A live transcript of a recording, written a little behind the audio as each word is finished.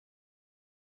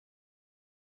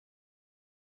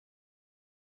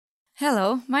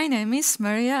Hello, my name is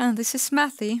Maria and this is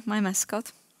Mathy, my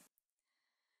mascot.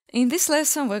 In this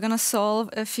lesson we're gonna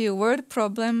solve a few word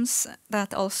problems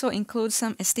that also include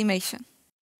some estimation.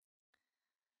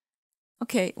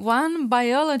 Okay, one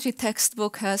biology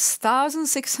textbook has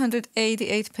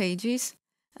 1,688 pages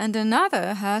and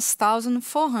another has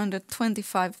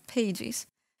 1,425 pages.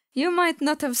 You might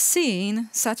not have seen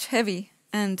such heavy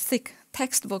and thick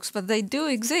textbooks, but they do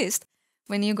exist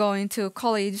when you go into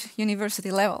college, university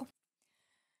level.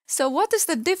 So what is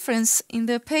the difference in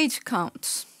the page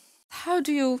counts? How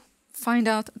do you find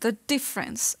out the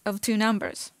difference of two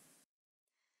numbers?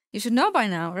 You should know by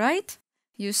now, right?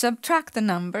 You subtract the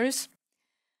numbers.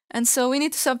 And so we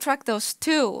need to subtract those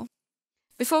two.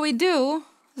 Before we do,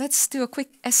 let's do a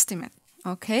quick estimate,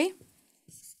 okay?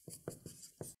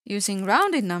 Using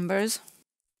rounded numbers.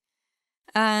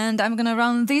 And I'm gonna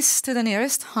round this to the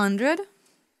nearest 100,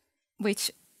 which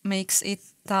makes it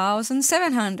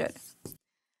 1,700.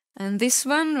 And this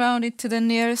one rounded to the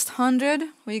nearest 100,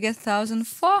 we get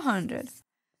 1,400.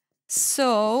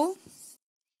 So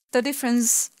the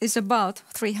difference is about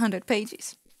 300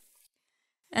 pages.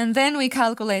 And then we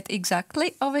calculate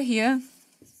exactly over here.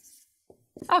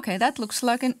 Okay, that looks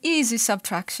like an easy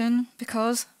subtraction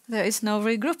because there is no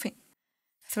regrouping.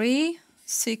 3,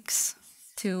 6,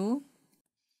 2,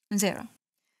 0.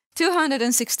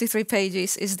 263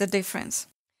 pages is the difference.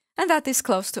 And that is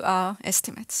close to our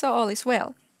estimate, so all is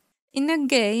well. In a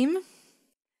game,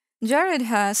 Jared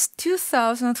has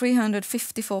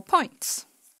 2,354 points.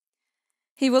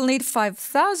 He will need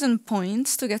 5,000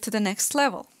 points to get to the next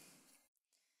level.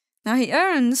 Now he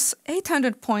earns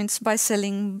 800 points by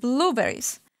selling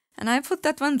blueberries. And I put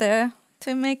that one there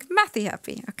to make Mathy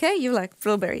happy. Okay, you like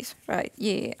blueberries, right?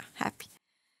 Yeah, happy.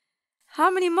 How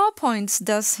many more points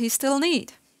does he still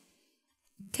need?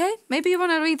 Okay, maybe you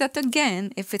want to read that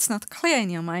again if it's not clear in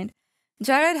your mind.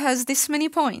 Jared has this many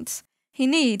points. He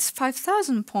needs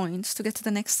 5,000 points to get to the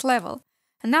next level.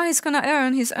 And now he's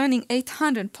earning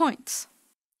 800 points.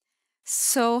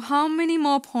 So how many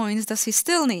more points does he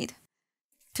still need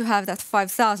to have that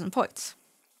 5,000 points?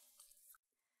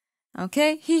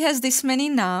 Okay, he has this many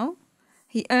now.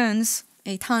 He earns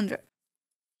 800.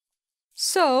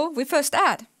 So we first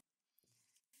add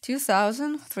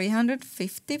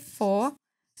 2,354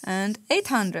 and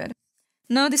 800.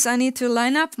 Notice I need to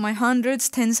line up my hundreds,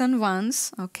 tens and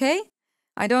ones, okay?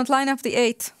 I don't line up the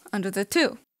 8 under the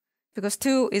 2, because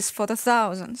 2 is for the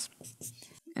thousands.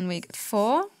 And we get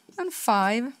 4 and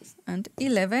 5 and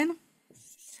 11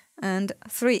 and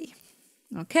 3,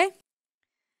 okay?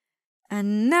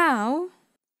 And now,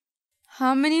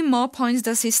 how many more points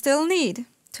does he still need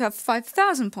to have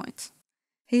 5,000 points?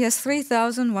 He has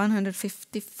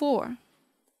 3,154.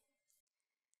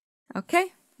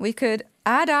 Okay, we could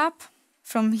add up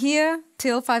from here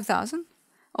till 5,000,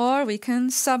 or we can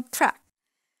subtract.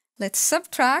 Let's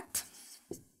subtract.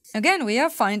 Again, we are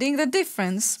finding the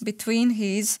difference between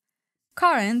his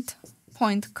current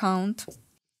point count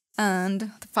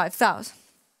and the 5,000.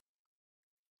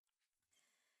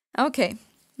 Okay,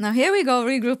 now here we go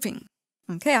regrouping.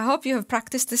 Okay, I hope you have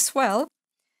practiced this well.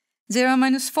 0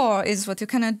 minus 4 is what you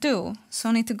cannot do, so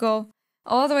I need to go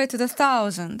all the way to the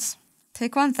thousands.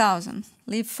 Take 1,000,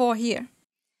 leave 4 here.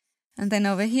 And then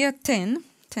over here 10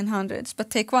 hundreds, but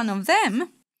take one of them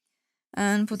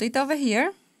and put it over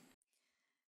here.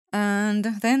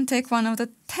 And then take one of the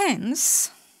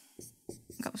tens,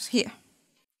 goes here.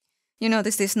 You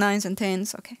notice these 9s and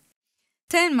 10s, okay.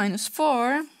 10 minus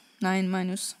 4, 9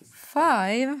 minus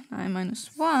 5, 9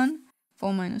 minus 1,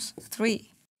 4 minus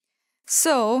 3.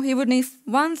 So he would need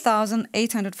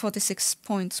 1,846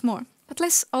 points more. But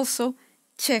let's also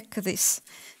check this.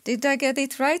 Did I get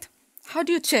it right? How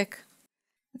do you check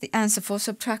the answer for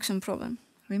subtraction problem?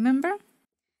 Remember?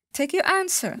 Take your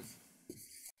answer.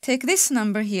 Take this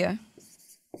number here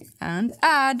and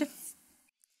add.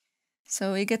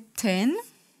 So we get 10.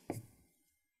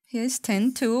 Here's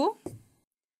 10, 2,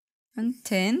 and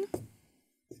 10,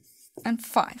 and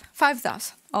 5.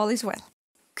 5,000. All is well.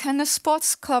 Can a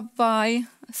sports club buy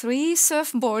 3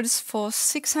 surfboards for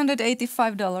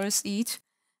 $685 each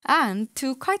and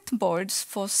 2 kiteboards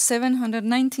for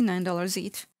 $799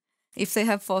 each if they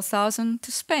have $4,000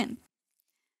 to spend?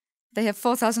 They have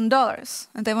 $4,000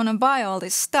 and they want to buy all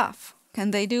this stuff.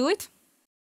 Can they do it?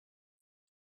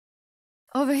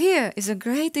 Over here is a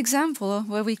great example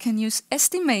where we can use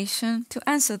estimation to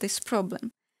answer this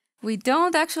problem. We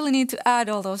don't actually need to add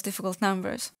all those difficult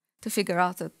numbers to figure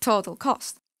out the total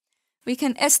cost. We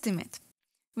can estimate.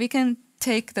 We can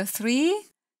take the 3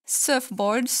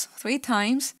 surfboards 3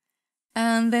 times,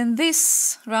 and then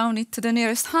this rounded to the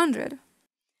nearest 100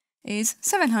 is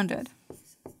 700,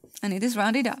 and it is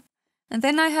rounded up. And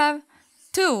then I have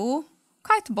 2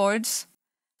 kiteboards,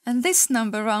 and this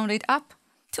number rounded up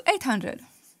to 800.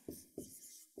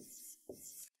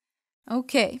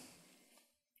 Okay.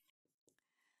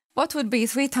 What would be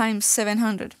 3 times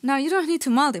 700? Now you don't need to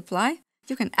multiply,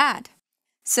 you can add.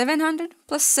 700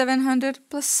 plus 700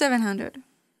 plus 700.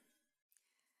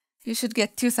 You should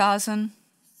get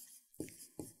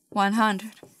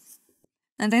 2,100.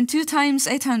 And then 2 times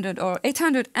 800, or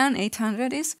 800 and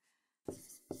 800 is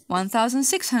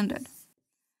 1,600.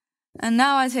 And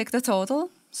now I take the total,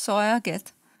 so I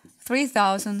get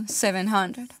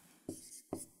 3,700.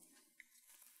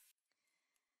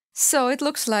 So it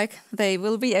looks like they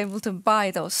will be able to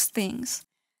buy those things.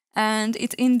 And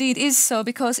it indeed is so,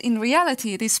 because in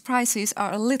reality these prices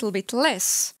are a little bit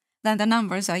less than the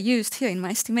numbers I used here in my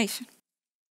estimation.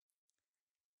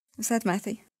 Is that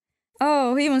Matthew?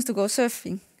 Oh, he wants to go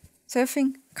surfing.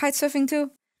 Surfing? Kite surfing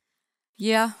too?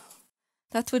 Yeah,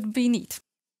 that would be neat.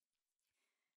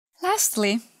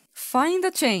 Lastly, find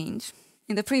the change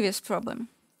in the previous problem.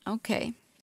 Okay.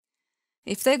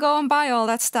 If they go and buy all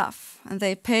that stuff and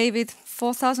they pay with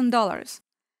 $4,000,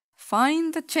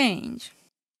 find the change.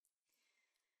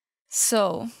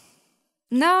 So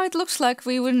now it looks like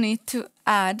we will need to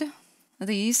add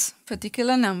these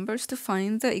particular numbers to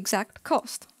find the exact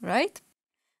cost, right?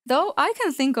 Though I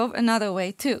can think of another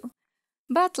way too.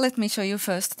 But let me show you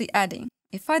first the adding.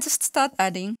 If I just start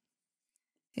adding,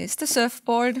 here's the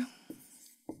surfboard,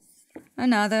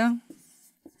 another,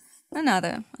 and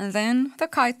then the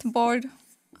kiteboard,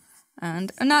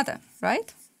 and another,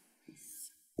 right?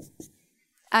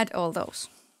 Add all those.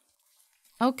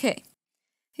 Okay,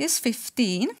 here's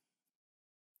 15,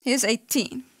 here's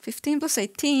 18. 15 plus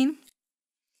 18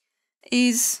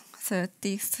 is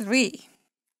 33.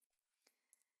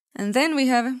 And then we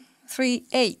have 3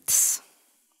 8s.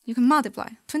 You can multiply,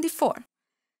 24.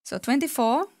 So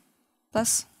 24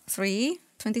 plus 3,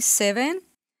 27.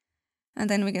 And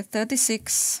then we get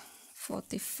 36,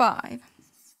 45.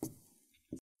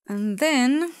 And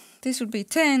then this would be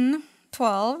 10,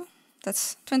 12,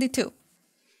 that's 22.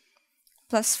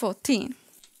 Plus 14.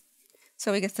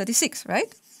 So we get 36,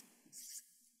 right?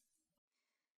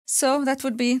 So that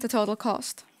would be the total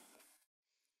cost.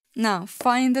 Now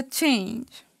find the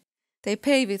change. They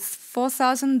pay with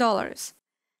 $4,000.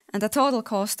 And the total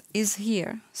cost is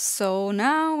here. So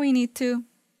now we need to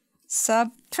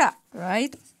subtract,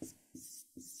 right?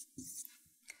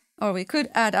 Or we could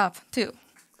add up too.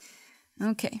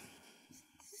 Okay.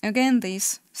 Again,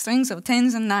 these strings of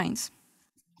 10s and 9s.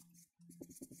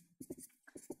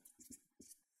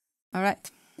 All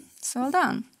right, it's all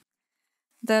done.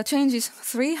 The change is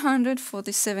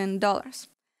 $347.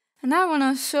 And I want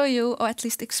to show you, or at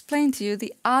least explain to you,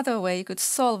 the other way you could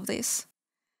solve this.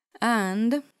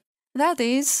 And that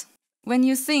is when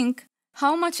you think,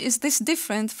 how much is this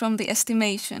different from the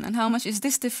estimation? And how much is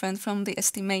this different from the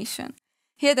estimation?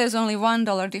 Here there's only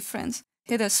 $1 difference.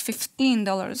 Here there's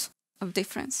 $15 of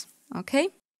difference. Okay?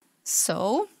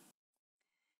 So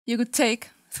you could take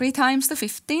 3 times the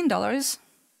 $15,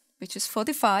 which is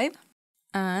 45,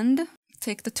 and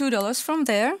take the $2 from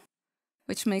there,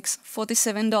 which makes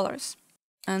 $47.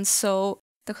 And so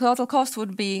the total cost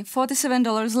would be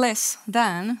 $47 less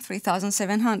than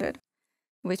 3,700,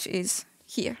 which is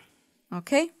here.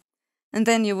 Okay? And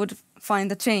then you would find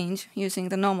the change using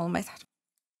the normal method.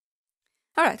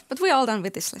 All right, but we're all done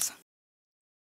with this lesson.